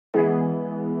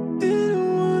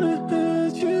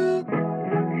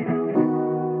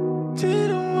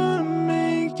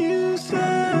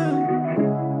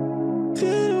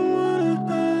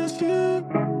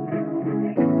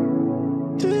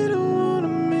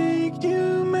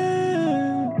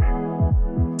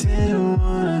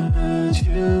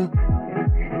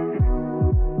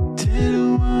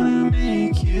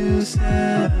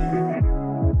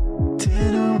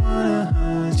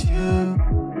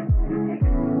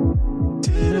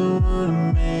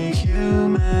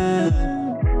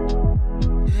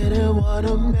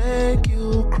wanna make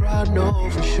you cry, no,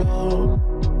 for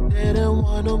sure. Didn't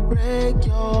wanna break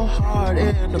your heart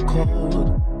in the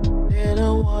cold.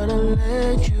 Didn't wanna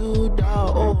let you down,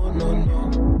 oh no,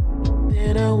 no.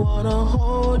 Didn't wanna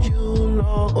hold you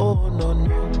long, oh no,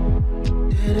 no.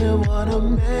 Didn't wanna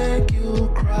make you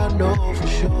cry, no, for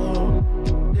sure.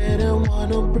 Didn't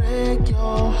wanna break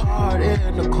your heart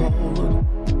in the cold.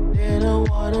 Didn't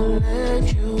wanna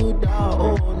let you down,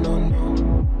 oh no, no.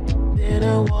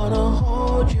 Didn't wanna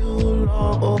hold you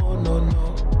long, oh no,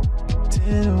 no.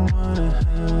 Didn't wanna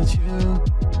hurt you.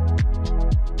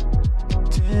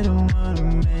 Didn't wanna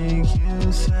make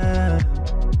you sad.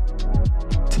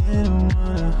 Didn't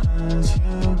wanna hurt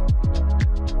you.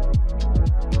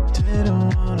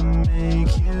 Didn't wanna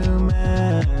make you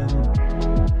mad.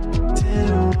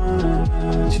 Didn't wanna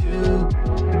hurt you.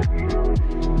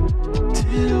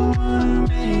 Didn't wanna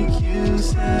make you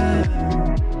sad.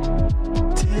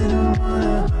 Didn't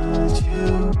wanna hurt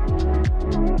you.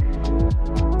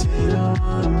 Didn't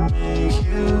wanna make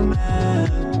you mad.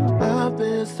 I've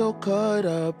been so caught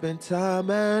up in time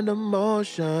and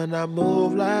emotion. I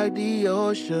move like the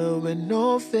ocean with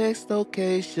no fixed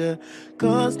location.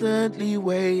 Constantly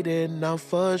waiting, I'm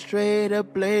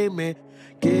frustrated, blaming.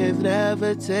 Give,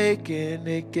 never taken,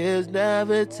 it gives,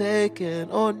 never taken.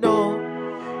 Oh no,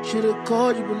 should've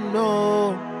called you but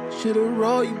no. Should've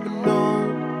wrote you but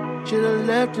no. Should've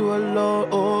left you alone,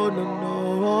 oh no,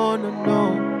 no, oh no, no.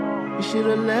 You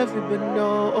should've left me but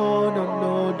no, oh no,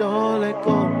 no. Don't let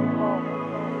go,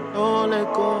 don't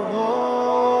let go.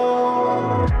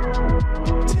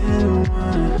 Didn't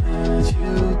wanna hurt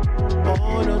you.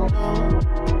 Oh no, no.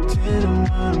 Didn't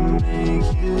wanna make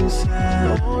you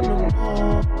sad. Oh no, no.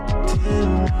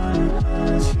 Didn't wanna